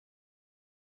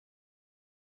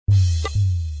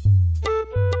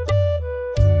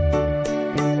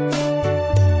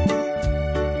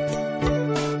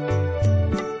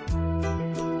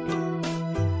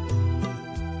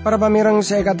Para pamirang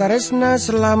saya kata resna,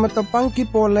 selamat tepangki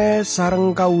pole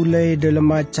sareng kaule dalam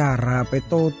acara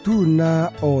peto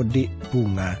tuna odik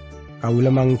bunga.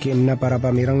 Kaule mangkiinna para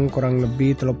pamirang kurang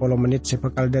lebih 30 menit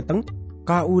sebekal dateng.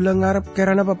 Kaule ngarep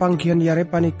kerana papangkian yare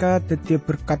panika tetep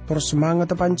berkator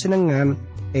semangat panjenengan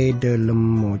dalam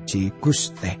moji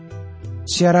Guste.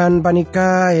 Siaran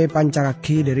panika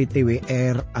pancaraki dari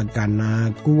TWR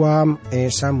Agana Guam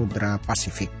Samudra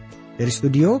Pasifik. Dari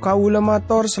studio kaula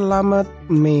matur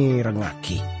selamat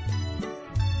merengaki.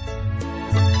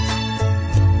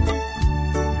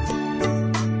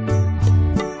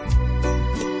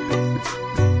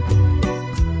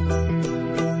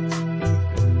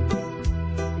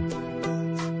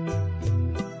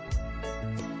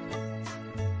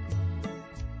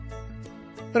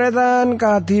 Tretan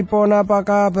kadi pon apa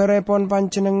kabare pon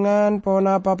panjenengan pon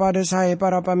apa pada saya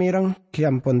para pamireng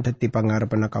kiampun dadi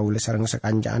pangarepen kaula sareng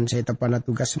sekancaan saya tepana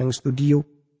tugas nang studio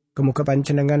kemuka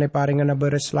panjenengan paringana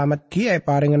beres selamat ki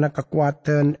paringana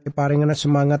kekuatan paringana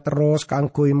semangat terus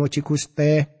kanggo moci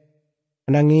Guste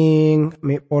nanging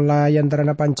mi pola yang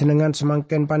terana panjenengan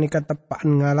semangken panika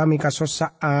tepaan ngalami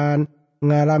kasosaan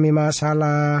ngalami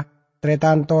masalah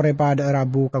tretan tore pada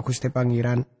Rabu ka Guste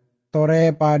Pangeran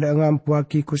tore pada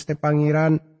ngampuaki Guste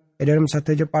Pangeran dalam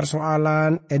satu je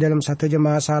persoalan dalam satu je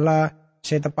masalah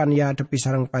saya tepan ya depi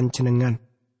sareng panjenengan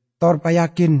tor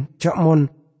payakin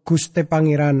jakmon Guste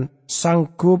Pangeran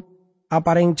sanggup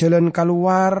apareng jalan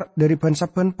keluar dari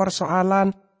saben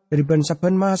persoalan dari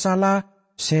saben masalah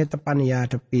saya tepan ya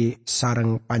depi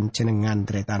sareng panjenengan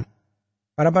tretan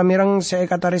para pamirang saya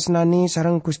kata resnani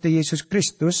sareng Gusti Yesus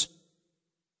Kristus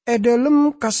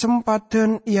dalam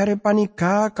kesempatan iare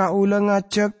panika kaula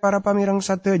ngajak para pamirang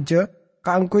sateja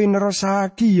kaangkui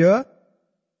nerosaki ya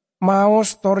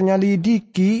maos tor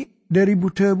nyalidiki dari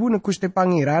budebu Gusti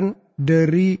Pangeran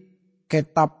dari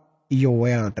kitab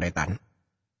Yoel tretan.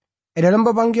 Dalam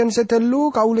pepanggian setelu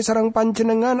kaula sareng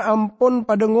panjenengan ampun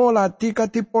pada ngolati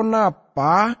katipun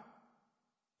apa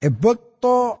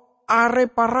bekto are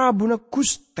para buna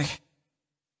Guste.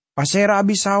 Pasera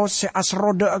abisaos se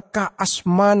asroda ka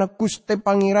asmana Guste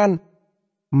Pangeran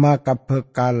maka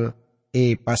bekal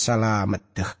pasalamet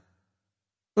deh.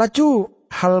 Laju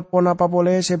hal pon apa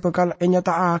boleh se bekal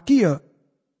nyata ya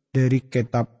dari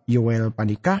kitab Yoel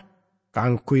panika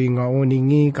kangkui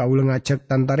ngaoningi kaula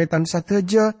ngajak tantaretan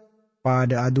sateja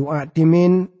pada adua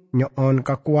timin nyoon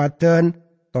kekuatan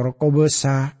torko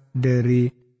besa dari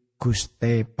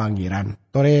Guste Pangeran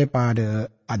tore pada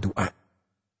adua.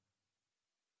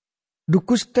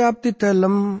 Dukus tiap di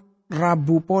dalam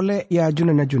Rabu pole ya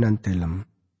ajunan dalam.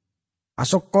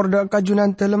 Asok korda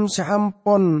kajunan dalam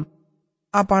seampon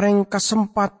apareng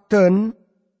kesempatan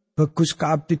bagus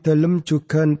ka abdi dalam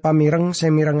juga pamireng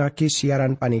semirengaki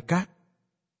siaran panika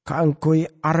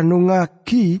kaangkoi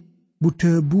arnungaki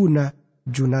budebuna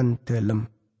junan dalam.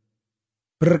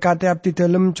 Berkati abdi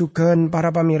dalam juga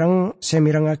para pamireng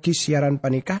semirengaki siaran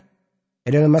panika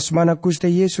dalam asmana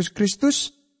Gusti Yesus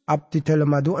Kristus abdi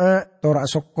dalam doa tora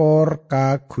sokor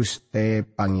ka Guste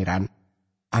Pangeran.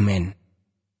 Amin.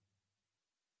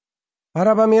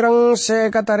 Para pamirang saya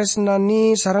kata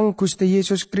resnani sareng Gusti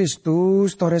Yesus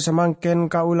Kristus tore semangken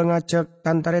kaula ngajak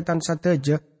tantaretan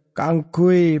sateja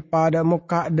kaangkui pada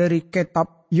muka dari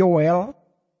kitab Yoel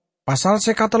pasal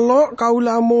sekatelo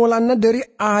kaula mulana dari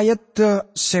ayat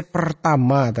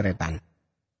sepertama teretan.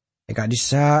 Eka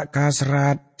disa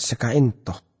kasrat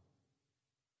sekaintoh.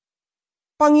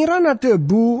 Pangeran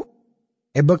debu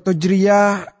ebek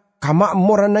tojria kama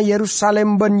morana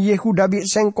Yerusalem ban Yehuda bi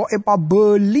sengko epa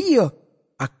belia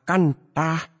akan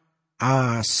tah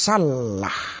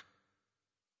asalah.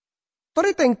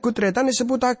 Tori tengku tretan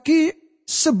disebutaki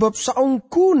sebab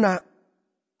saungkuna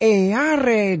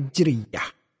are jria.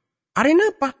 Are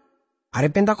napa? Are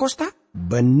Pentakosta?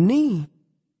 Beni.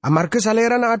 Amar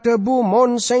kesaleran debu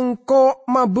mon sengko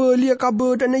mabelia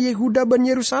kabedana Yehuda ban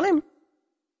Yerusalem.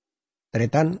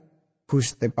 Tretan,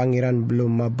 Guste Pangeran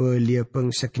belum mabelia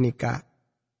pengseknika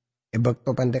ebek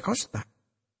to Pentakosta.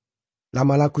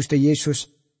 Lama Guste Yesus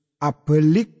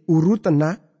abelik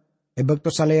urutena ebek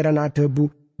to saleran adebu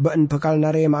ben bekal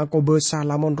narema ako besa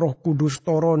lamun Roh Kudus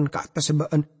toron ka atas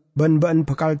ben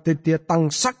bekal tetia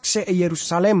tangsak se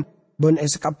Yerusalem ben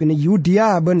eskapine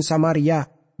Yudea ben Samaria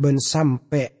ben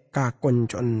sampai ka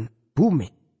koncon bumi.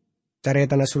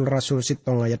 Carita nasul rasul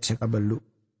sitong ayat sekabelu.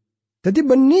 Jadi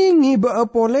beningi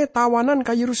beapole tawanan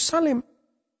ka Yerusalem.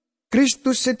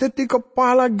 Kristus seteti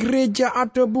kepala gereja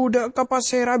ada budak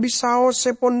kapasera bisao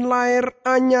sepon lair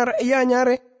anyar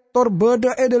ianyare tor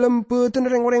beda dalam beten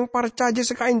orang parcaje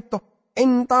sekainto.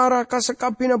 Entara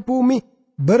kasekapina bumi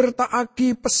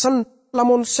bertaaki pesen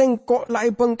lamun sengkok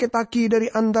lai bangkitaki dari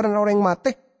antaran orang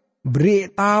mate. Beri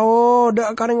tao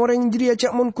dak kareng orang jadi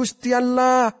acak mun Gusti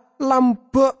Allah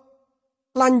lambe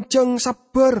lanceng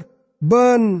sabar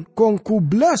ben kongku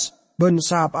belas ben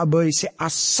sap abai si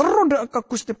asro dak ka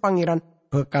Gusti Pangeran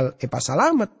bekal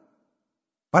selamat.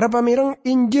 Para pamirang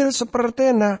Injil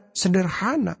sepertena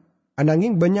sederhana,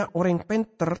 ananging banyak orang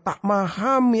penter tak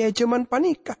memahami cuman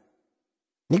panika.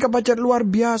 Nika pacet luar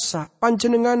biasa,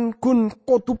 panjenengan kun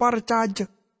kotu parcaje.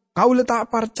 Kau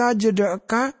letak parcaje dak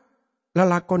ka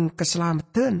lalakon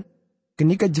keselamatan.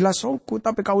 Kenika jelas songku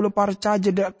tapi kau le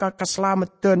parcaje dak ka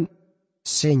keselamatan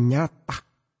senyata.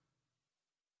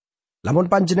 Lamun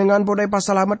panjenengan podai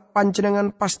pasalamet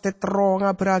panjenengan pasti tero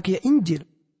ngabaragi Injil.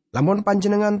 Lamun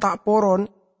panjenengan tak poron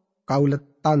kau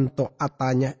letanto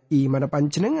atanya iman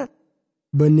panjenengan.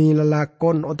 Beni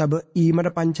lelakon otabe iman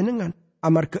panjenengan.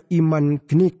 Amar keiman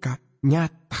genika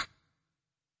nyata.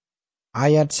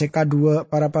 Ayat seka 2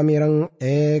 para pamirang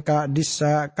ka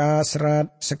disa ka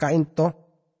serat seka into.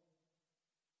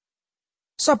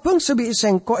 Sabeng sebi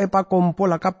sengko epa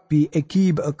kompol akapi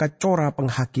eki kacora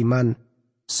penghakiman.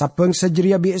 Sabeng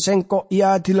sejeria bi sengko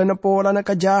ia dilenepo lana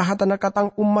kejahatan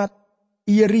katang umat.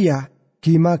 Ia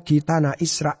gima kitana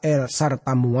Israel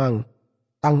sarta muang.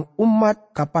 Tang umat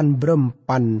kapan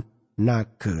berempan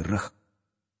nagereh.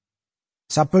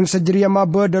 Sabeng sejeria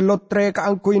mabe de lotre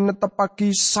kaangkui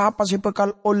netepaki sapa si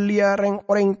bekal olia reng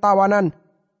orang tawanan.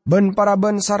 Ben para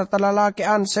ben sarta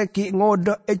lalakean seki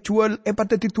ngode ejual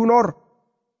epateti tunor.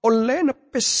 Oleh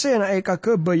nepesena eka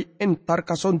kebay entar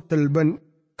kasontel ben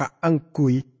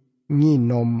kaangkui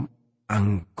nginom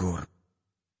anggur.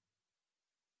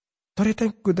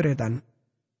 Toreteng kudretan.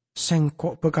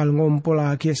 Sengkok bekal ngompol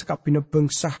lagi sekapina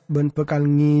bengsah ben bekal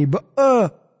ngibe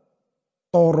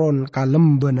toron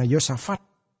kalembena Yosafat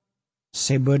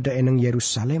sebeda eneng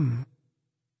Yerusalem.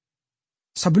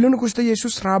 Sebelum Gusti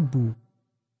Yesus rabu,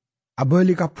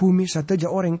 abali ka bumi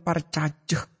sateja orang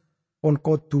parcajeh on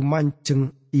kotu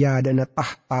manceng ia dana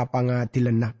tahta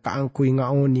pangadilan kaangkui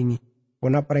ngaoningi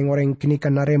pona pareng orang kini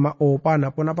kanarema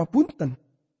opana pona apa punten.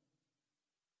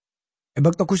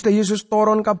 Ebak to Gusti Yesus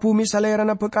toron ka bumi salera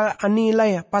na bekal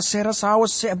anilay pasera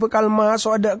sawas se bekal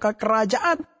maso ada ka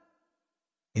kerajaan.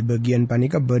 Bagian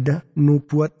panika beda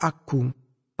nubuat agung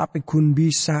tapi kun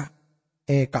bisa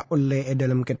ka oleh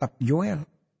dalam kitab Yoel.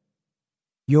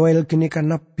 Yoel kini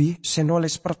kan nabi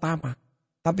senoles pertama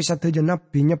tapi sateja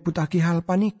nabi nyebutaki hal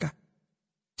panika.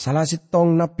 Salah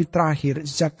sitong nabi terakhir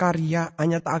Zakaria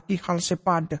anyataki hal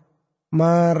sepada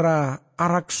mara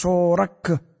arak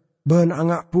sorak ben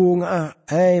angak bunga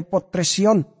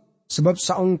potresion sebab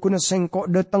saung kuna sengkok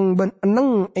datang ben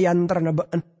eneng yantrana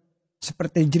ben.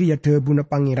 Seperti jeria debu na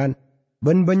pangeran.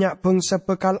 Ben banyak bangsa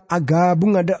bekal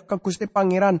agabung ada ke Gusti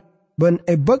Pangeran. Ben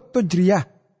ebek to jeria.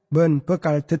 Ben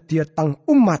bekal tetia tang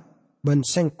umat. Ben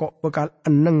sengkok bekal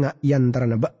enenga yantara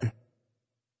na baan.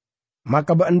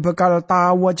 Maka baan bekal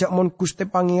tawa jak mon Gusti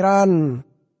Pangeran.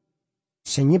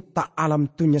 Senyipta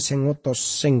alam tunya sengotos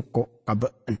sengkok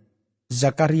kabaan.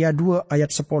 Zakaria 2 ayat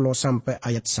 10 sampai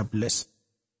ayat 11.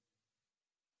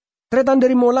 Tretan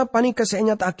dari mola panika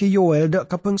senyata aki Yoel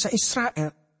dak ke bangsa Israel.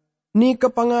 Ni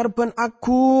kepangarban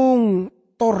agung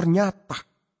tornyata.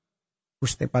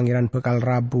 Gusti Pangeran bekal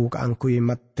rabu kaangkui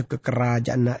mat ke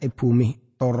kerajaan na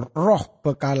bumi. Tor roh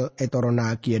bekal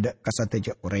etorona aki dak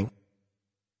kasateja orang.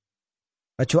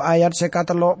 Acu ayat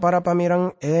sekatelok para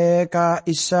pamirang ka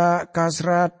isa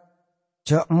kasrat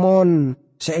jakmon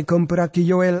seegom beraki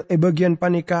Yoel bagian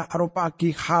panika arupa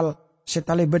aki hal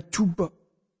setale bercuba.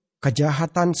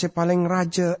 Kejahatan si paling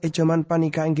raja zaman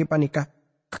panika inggi panika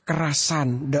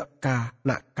kekerasan deka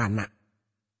nak kanak.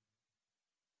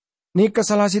 Ni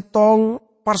kesalah sitong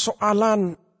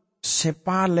persoalan si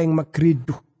paling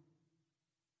magriduh.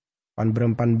 Pan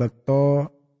berempan bekto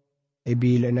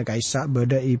ebile na kaisa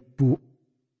beda ibu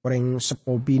orang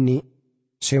sepo bini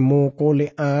semo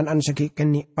kolean an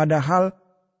sekikeni padahal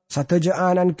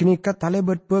satejaan an kini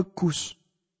katalebat bagus.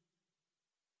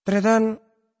 Tretan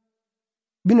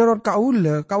binurut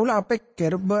kaula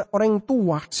apikir orang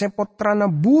tua sepotrana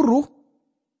buruh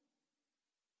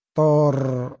tor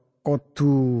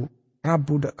kotu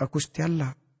rabu dak ka Gusti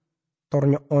Allah tor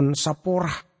nyoon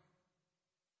saporah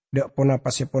dak pon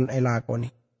apa sepon elakoni.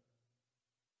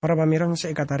 Para pamirang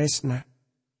saya kataresna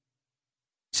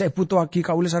saya butuh aki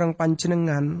kaula sarang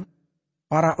panjenengan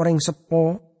para orang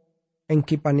sepo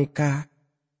engki panika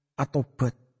atau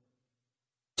bet.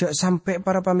 Jak sampai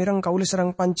para pamirang kaula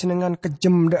serang panjenengan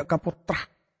kejem dak kaputrah.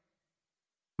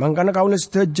 Mangkana kaula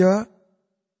sedaja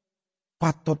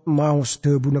patot maos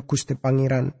debuna Gusti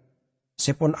Pangeran.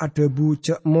 Sepon adebu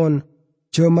cek mon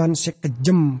jaman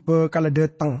sekejem bekala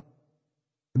datang.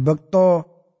 Bekto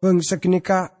bangsa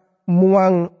kenika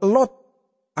muang lot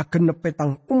agen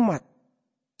nepetang umat.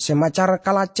 Semacar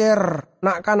kalacer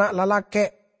nak kanak lalake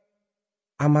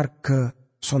amarga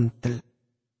sontel.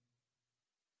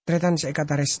 Tretan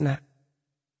seikataresna.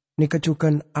 Nika juga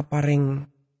apareng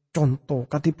contoh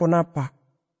katipun apa.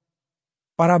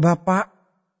 Para bapak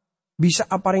bisa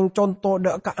apareng contoh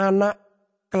dak ke anak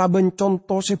kelaben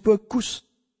contoh sebagus.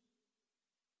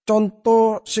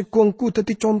 Contoh segongku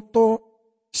teti contoh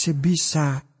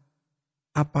sebisa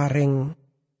apareng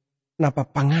napa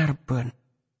pangarben.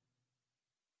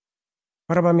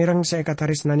 Para pamirang saya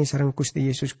kataresnani sareng Gusti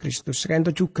Yesus Kristus.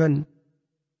 Kaento juga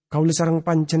kaula sareng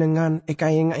panjenengan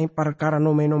ekaing perkara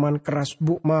nomenoman keras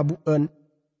bu mabuen.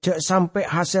 Jak sampai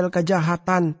hasil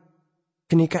kejahatan.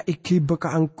 Kenika iki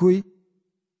bekaangkui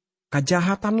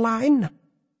kejahatan lain.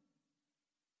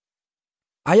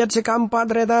 Ayat seka-4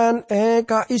 retan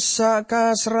eka isa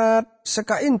kasrat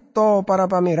sekainto para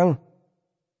pamirang.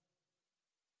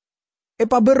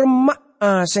 Epa bermak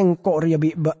sengkok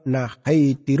riabi bakna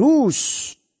hai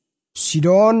Tirus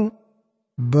Sidon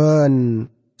ben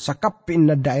sakapin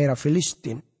na daerah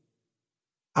Filistin.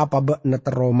 Apa bakna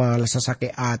teromal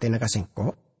sasake ate na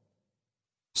kasengkok?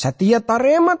 Satia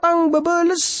tarema tang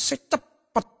bebeles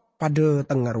secepat pada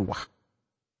tengah ruah.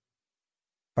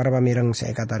 Para pamirang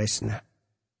saya kataresna.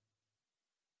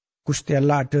 Gusti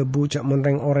Allah debu cak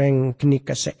menreng orang kini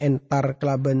keseentar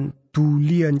kelaban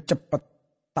dulian cepet.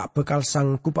 Tak bekal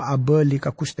sanggup abeli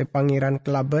ka Gusti Pangeran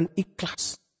kelaban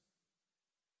ikhlas.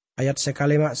 Ayat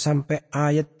sekalimat sampai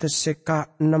ayat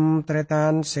seka 6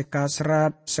 tretan seka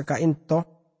serat seka into.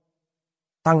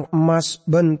 Tang emas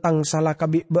bentang salah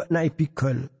kabik bekna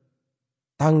ipikal.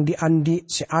 Tang diandi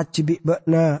si aci bik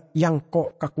bekna yang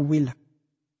kok kakuwila.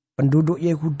 Penduduk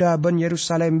Yehuda ben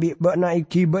Yerusalem bik bekna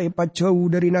iki bik ipa jauh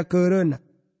dari nakerena.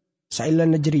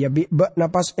 Sailan negeri ya bik bekna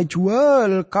pas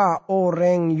jual ka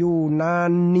orang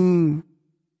Yunani.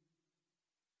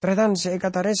 Tretan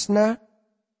seikataresna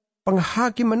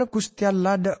penghakiman Gusti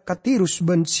Allah dak katirus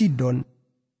ben Sidon.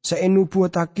 Seenu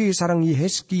puataki sarang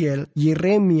Yeheskiel,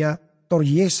 Yeremia, tor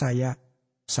Yesaya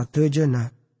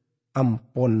satejana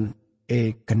ampon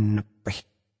genepeh.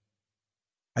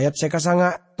 Ayat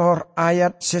sekasanga tor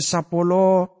ayat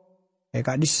sesapolo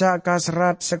eka disa ka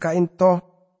serat seka into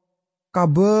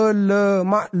kabele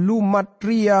maklumat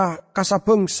ria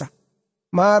kasabengsa.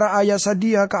 Mara ayat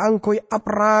sadia kaangkoy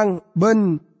aprang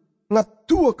ben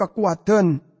ngatua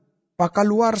kekuatan.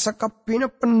 Pakaluar sakapina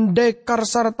pendekar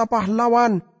sarta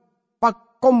pahlawan.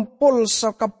 Pakompol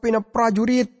sakapina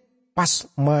prajurit pas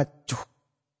maju.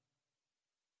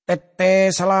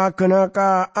 Tete salah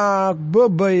genaka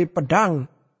agbebay pedang.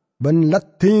 Ben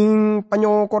leting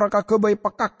panyokor kakebay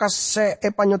pakakas se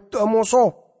epanyot amoso.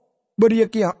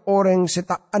 Beriakia orang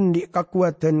seta andi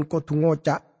kakuatan kotu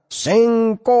ngocak.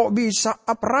 Sengko bisa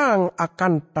aprang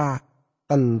akan ta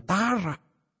tentara.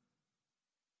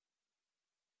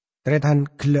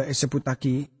 Tretan gila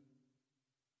sebutaki.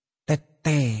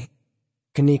 Tete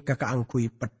geni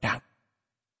kakaangkui pedang.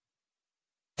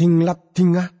 Tinglat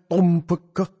tingah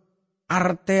tombek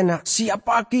artena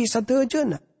siapa ki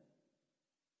sadejana.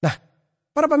 Nah,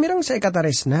 para pamirang saya kata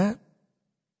resna.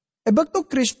 Ebekto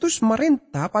Kristus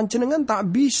merintah panjenengan tak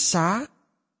bisa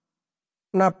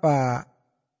napa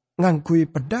ngangkui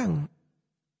pedang.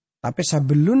 Tapi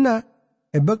sebelumnya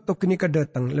ebekto kenika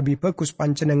datang lebih bagus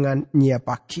panjenengan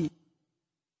nyiapaki.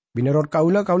 Bineror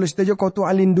kaula sedaja kotu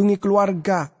alindungi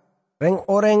keluarga. Reng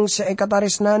orang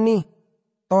seekataresnani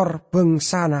tor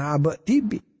bengsana abek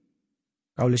tibi.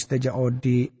 Kaula sedaja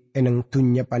odi eneng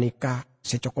dunya panika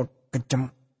secokot kejem.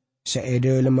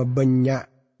 Seede lemah banyak.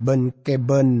 Ben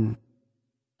keben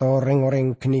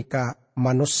toreng-oreng kenika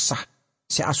manusah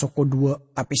se asoko dua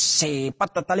tapi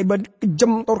sepat tatali ben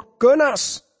kejem tor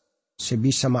genas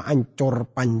sebisa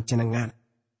maancor panjenengan.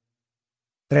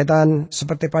 Tretan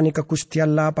seperti panika Gusti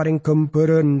Allah paring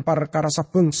gemberen perkara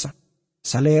sabengsa.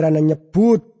 Salera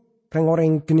nyebut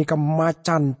reng-oreng kenika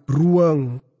macan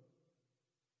bruang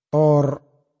tor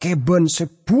keben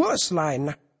sebuas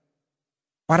lain.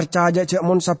 Parcaja cek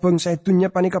mon sabeng saitunya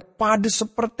panika pada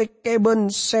seperti keben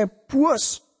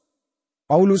sebuas.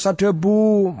 Paulus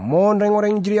adebu mon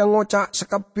reng-oreng jiria ngocak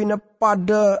sekapina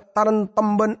pada taran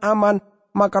temben aman.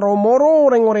 Maka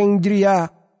romoro reng-oreng jiria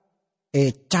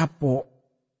capo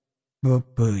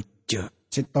bebeje.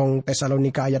 Sitong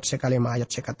Tesalonika ayat sekalima ayat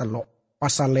sekatelok.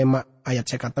 Pasal 5 ayat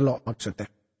sekatelok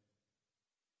maksudnya.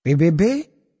 PBB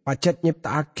pacet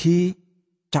nyiptaaki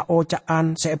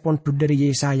Caan seepon dari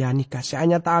Yesaya nika.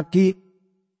 Seanya taaki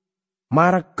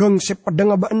Marageng se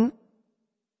pedeng aben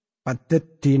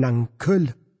padet dinanggel.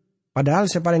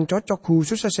 Padahal se paling cocok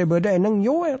khusus se beda enang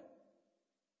Yoel.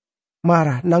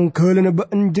 Marah nanggel na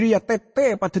been jria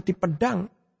tete padet di pedang.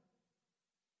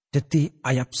 Jadi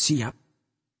ayat siap.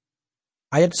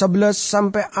 Ayat 11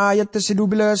 sampai ayat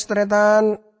 12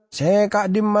 teretan. Seka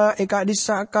dima eka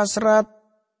disaka serat.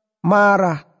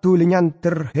 Marah tulingan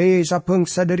terhe sa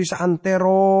bangsa dari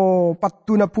saantero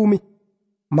patuna bumi.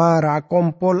 Marah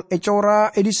kompol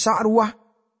ecora edisa ruah.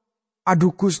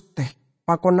 Adu guste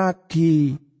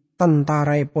pakonagi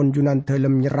tentara pon junan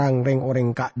dalam nyerang reng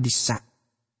orang kak disa.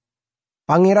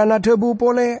 Pangeran debu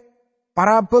pole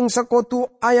para bangsa kotu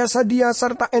ayah sadia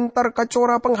serta entar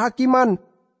kacora penghakiman.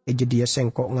 Jadi dia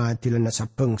sengkok ngadil nasa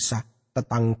bangsa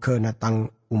tetangga natang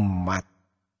umat.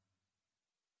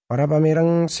 Para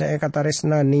pamireng saya kata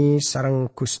resnani sareng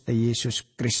Gusti Yesus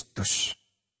Kristus.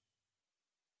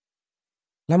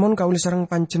 Lamun kauli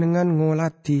sareng panjenengan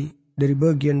ngoladi dari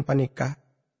bagian panika.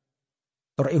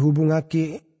 Tor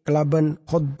hubungake kelaban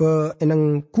khotbah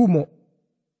enang kumo.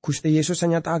 Gusti Yesus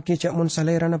nyataake cak mun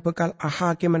salerana bekal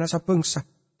ahake manasa bangsa.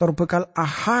 Tor bekal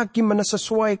ahake mana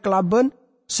sesuai kelaban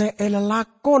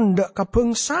seelalakon dak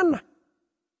kabangsana.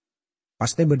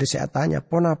 Pasti beda saya tanya,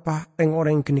 ponapa reng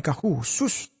orang kenika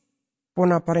khusus?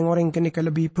 Ponapa reng orang kenika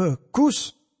lebih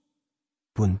bagus?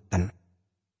 Punten.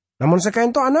 Namun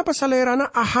sekain to anapa salerana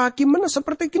ahaki mana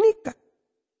seperti kenika?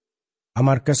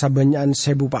 Amarga sabanyaan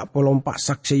sebu pak polompak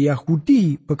saksi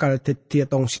Yahudi bekal tetia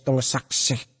tong sitong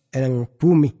saksi enang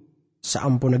bumi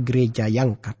saampuna gereja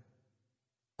yangkat.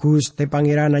 Gusti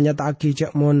Pangeran nyataake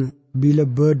cak mon bila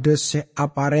beda se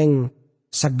apareng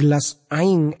segelas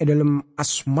aing dalam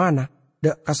asmana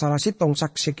dak kasalah sitong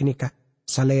saksi kenika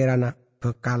salerana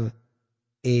bekal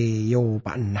yo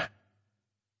panah.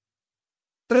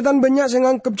 Tretan banyak sing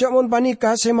nganggep jak mon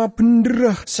panika sema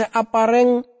bener se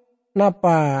apareng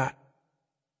napa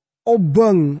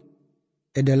obang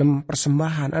dalam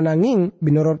persembahan ananging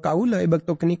binoror kaula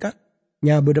ebekto kenika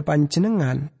nya beda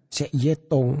panjenengan se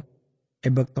yetong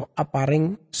ebekto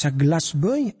apareng sagelas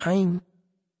bae aing.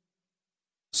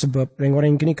 Sebab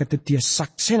reng-reng kini ketetia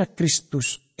saksena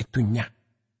Kristus itunya.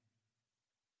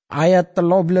 Ayat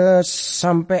 13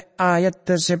 sampai ayat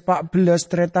 14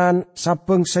 tretan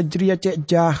sabeng sajria cek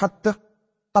jahat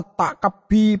tatak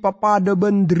kapi papada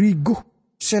bendriguh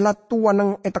selatuan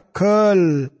ng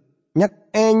etegal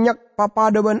nyak enyak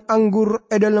papada ban anggur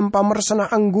dalam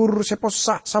pamersana anggur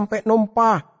seposak sampai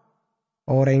nompa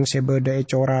orang sebeda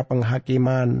ecora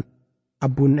penghakiman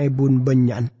abun-ebun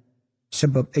benyan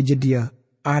sebab dia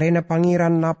arena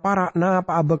pangeran na para na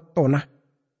paabektona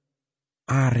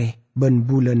are ben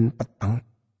bulan petang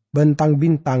bentang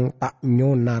bintang tak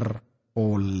nyonar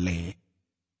oleh.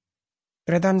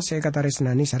 Tretan saya kata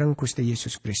resnani sareng Gusti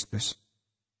Yesus Kristus.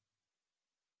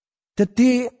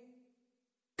 Jadi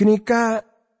kenika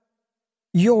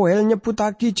Yoel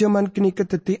nyebutaki zaman kenika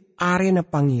dadi arena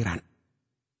pangeran.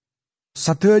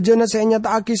 Sadajana saya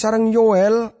nyatakake sareng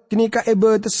Yoel kenika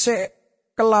ebe tese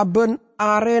kelaben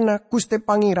arena Gusti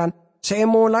Pangeran. Saya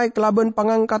mulai kelaben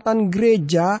pengangkatan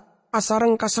gereja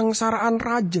asareng kasangsaraan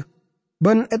raja.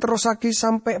 Ben etrosaki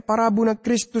sampai parabuna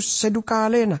Kristus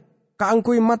sedukalena.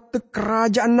 Kaangkui mate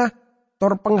kerajaan nah.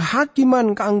 Tor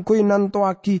penghakiman kaangkui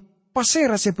nantoaki.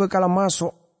 Pasera sebekala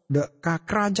masuk de ka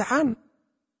kerajaan.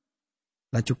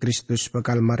 Laju Kristus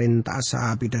bekal marintah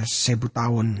saabida 1000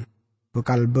 tahun.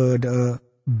 Bekal bede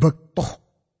bektoh.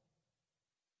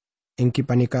 Engki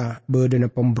panika bedena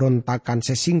pemberontakan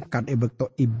sesingkat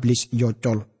ebekto iblis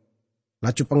yocol.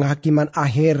 Laju penghakiman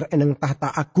akhir eneng tahta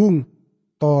agung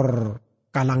tor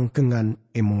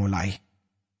kalangkengan emulai.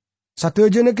 Satu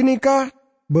aja kenika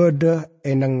beda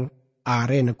eneng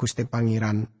arena Gusti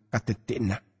Pangeran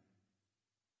katetikna.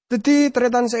 Teti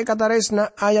tretan saya kata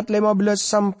resna ayat 15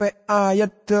 sampai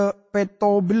ayat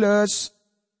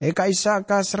 14. Eka isa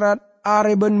kasrat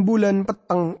are ben bulan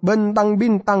petang bentang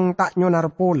bintang tak nyonar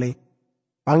pole.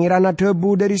 Pangeran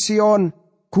debu dari Sion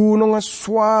gunung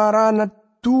suara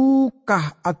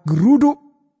tukah agrudu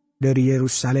dari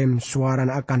Yerusalem suara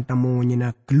akan tamunya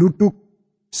geluduk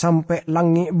sampai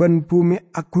langit ben bumi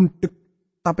aguntek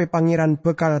tapi pangeran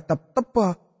bekal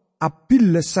tepa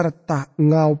abil serta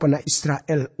ngau pena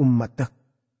Israel umat.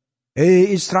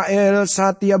 Israel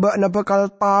satia bakna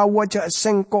bekal tahu aja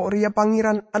sengkok ria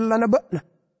pangeran Allah na bakna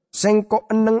sengkok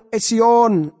eneng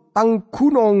Sion tang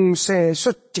gunung se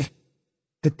suci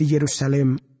deti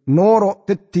Yerusalem noro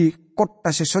deti kota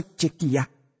se suci kia.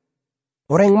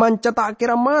 Orang manca tak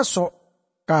kira masuk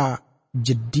ka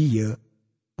jedia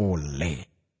boleh.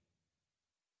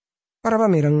 Para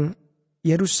pamireng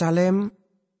Yerusalem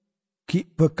ki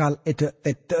bekal ede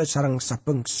sarang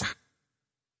sabengsa.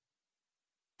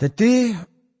 Jadi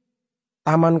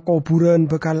taman kuburan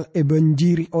bakal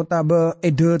banjiri otabe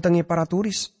ede tengi para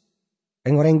turis.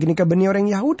 Orang gini kebeni orang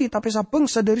Yahudi tapi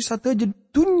sabangsa dari satu aja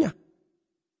dunia.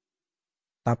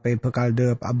 Tapi bakal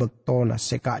de abektona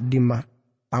seka dima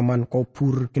taman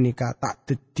kubur kini ka tak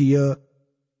dedia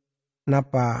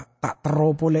napa tak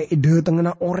teropole ide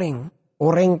tengena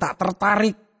orang tak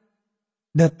tertarik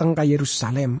datang ke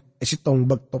Yerusalem esitong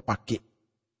bekto paki.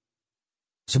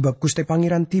 Sebab Gusti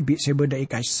Pangeran tibi sebedai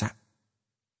kaisa.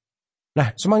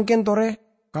 Nah, semakin tore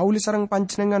kauli sareng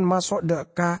panjenengan masuk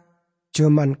deka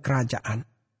zaman kerajaan.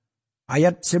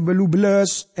 Ayat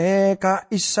 11 ka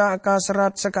isa ka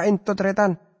serat seka into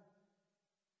tretan.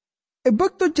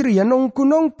 Bekto ceria nong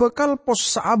kunong bekal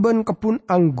pos saaben kebun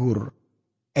anggur.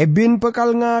 Ebin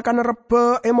bekal ngakan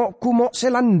rebe emok kumok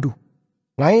selandu.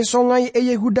 Ngai songai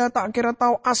Yehuda tak kira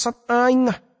tau asat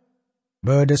aingah.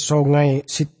 Bede songai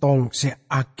sitong se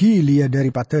agilia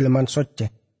daripada leman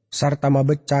soce. Sarta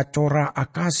mabeca cora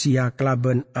akasia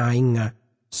kelaben aingah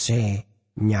se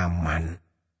nyaman.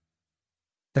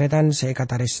 Tretan se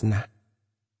kataresna.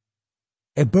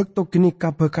 Bekto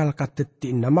genika bekal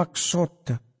katetina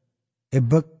maksud.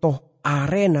 Bekto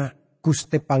arena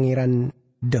Gusti Pangeran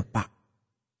depak.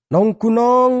 Nong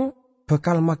kunong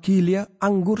bekal magilia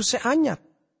anggur seanyat.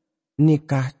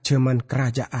 Nikah zaman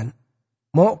kerajaan.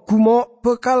 Mok kumok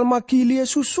bekal magilia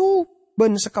susu.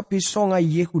 Ben sekapi songai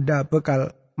Yehuda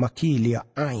bekal magilia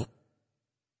aing.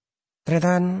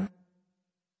 Tretan.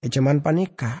 Zaman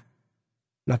panika.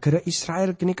 Negara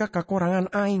Israel genika kekurangan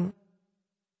aing.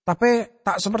 Tapi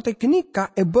tak seperti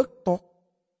genika bekto.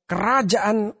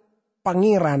 Kerajaan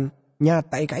pangeran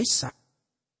nyata kaisa.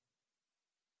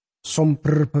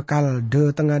 Somber bekal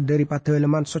de tengah daripada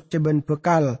leman soceben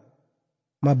bekal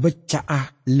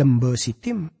mabecaah lembe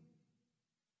sitim.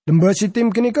 Lembe sitim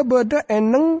kini beda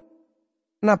eneng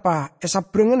napa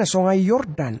esabrengen songai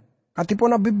Yordan.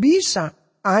 Katipun nabi bisa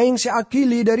aing si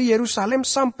akili dari Yerusalem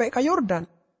sampai ke Yordan.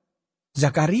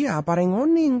 Zakaria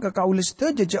parengoning ke kaulis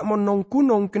te jejak monong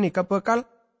kunong kini bekal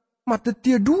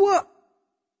matetia dua.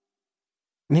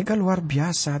 Nika luar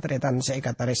biasa tretan saya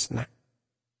kata resna.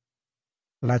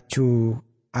 Laju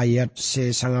ayat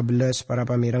se-19 para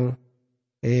pamireng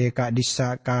kak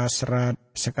disa ka serat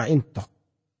seka intok.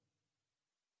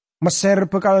 Meser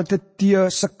bekal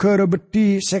tetia segera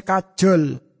bedi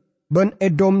sekajel. Ben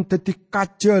Edom teti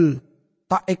kajel.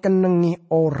 Tak ekenengi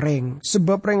orang.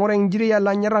 Sebab orang jeria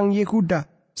lah nyerang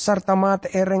Yehuda. Sarta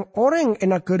mate orang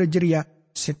enagara jeria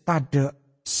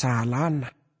setade salana.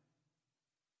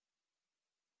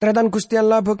 Tretan Gusti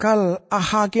Allah bekal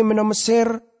ahakim na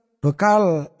Mesir.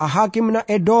 Bekal ahakim na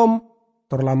Edom.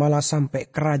 Terlamalah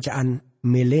sampai kerajaan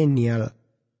milenial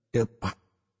depan.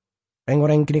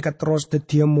 Orang kini terus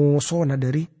dia musona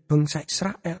dari bangsa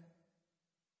Israel.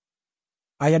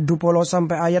 Ayat 20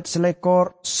 sampai ayat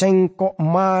selekor. Sengkok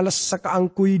males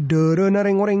sekaangkui dere na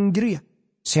orang jeria.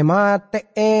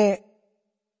 Semate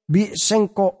bi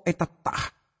sengkok etatah.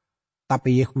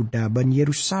 Tapi Yehuda ban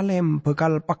Yerusalem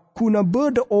bekal pakuna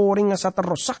beda orang asa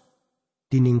terosak.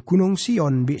 Dining gunung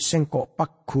Sion bi sengkok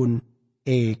pakun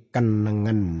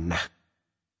kenengenah.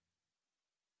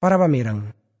 Para pamirang.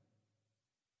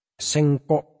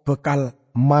 Sengkok bekal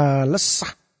malesah.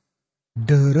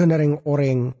 Dere nareng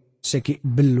orang segi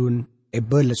belun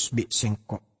beles bi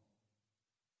sengkok.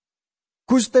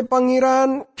 Gusti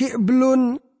Pangeran ki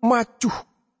belun macuh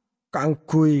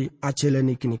kangkui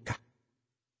ajeleni kinika.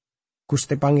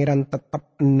 Gusti Pangeran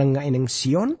tetap nengah ineng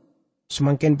Sion.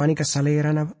 Semakin panik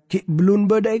kesalerana ki belun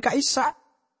bedai kaisa.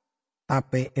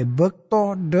 Tapi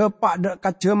bekto depak dek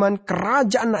kajaman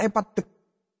kerajaan na epatek.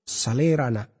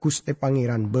 Salerana Gusti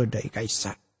Pangeran bedai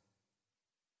kaisa.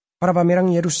 Para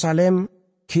pamirang Yerusalem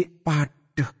ki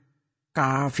padeh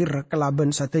kafir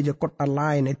kelaben sateja kota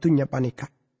lain itunya panika.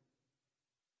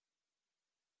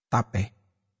 Tapi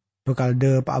bekal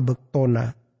depak bektona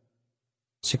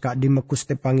sika di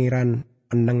Gusti Pangeran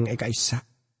eneng kaisa.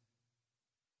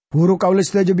 Buru kaulis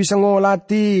saja bisa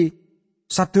ngolati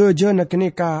sateja na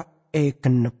kenika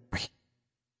genepi.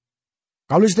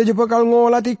 Kaulis saja bakal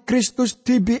ngolati Kristus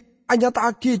tibi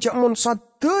anyata aki jamon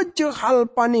sateja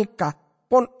hal panika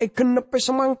pon genepi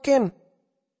semangken.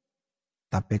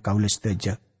 Tapi kaulis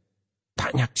saja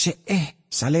tak nyaksi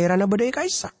salerana bedai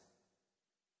kaisa.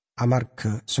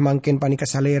 Amarga semangkin panika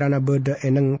salerana beda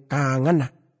eneng kangana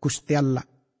Gusti Allah.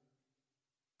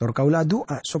 Tor kaula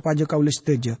doa supaya kaulis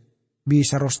saja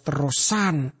bisa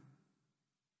ros-terosan.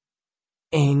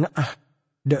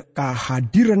 Dek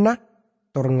kahadirna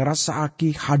tor ngerasa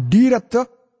aki hadirat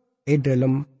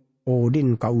dalam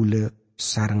odin kaula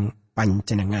sareng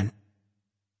panjenengan.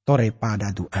 Tore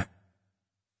pada doa.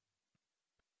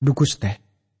 Dukus teh.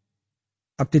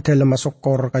 abdi dalem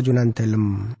masokor kajunan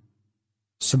dalem.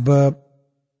 Sebab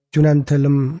junan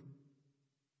dalem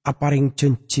aparing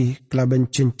janji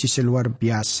kelaban janji seluar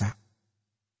biasa.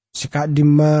 Sekak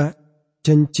dima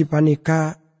janji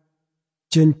panika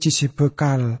janji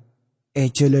sebekal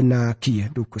jelena kia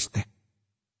dukus teh.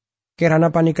 Kirana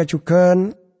panika juga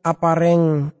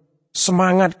apareng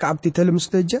semangat ke abdi dalem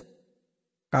seteja.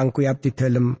 Kangkui abdi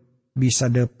dalem bisa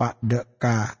depak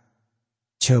deka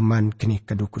jaman kini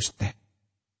kedukus teh.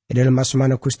 Dalam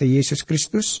asmana Gusti Yesus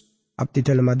Kristus, abdi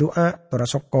dalem doa, tora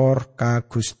sokor ka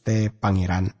Gusti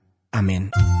Pangeran. Amin.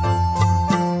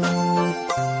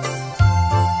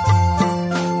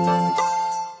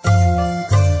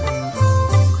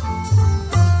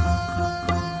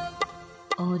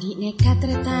 Odi nekat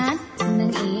retan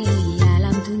neng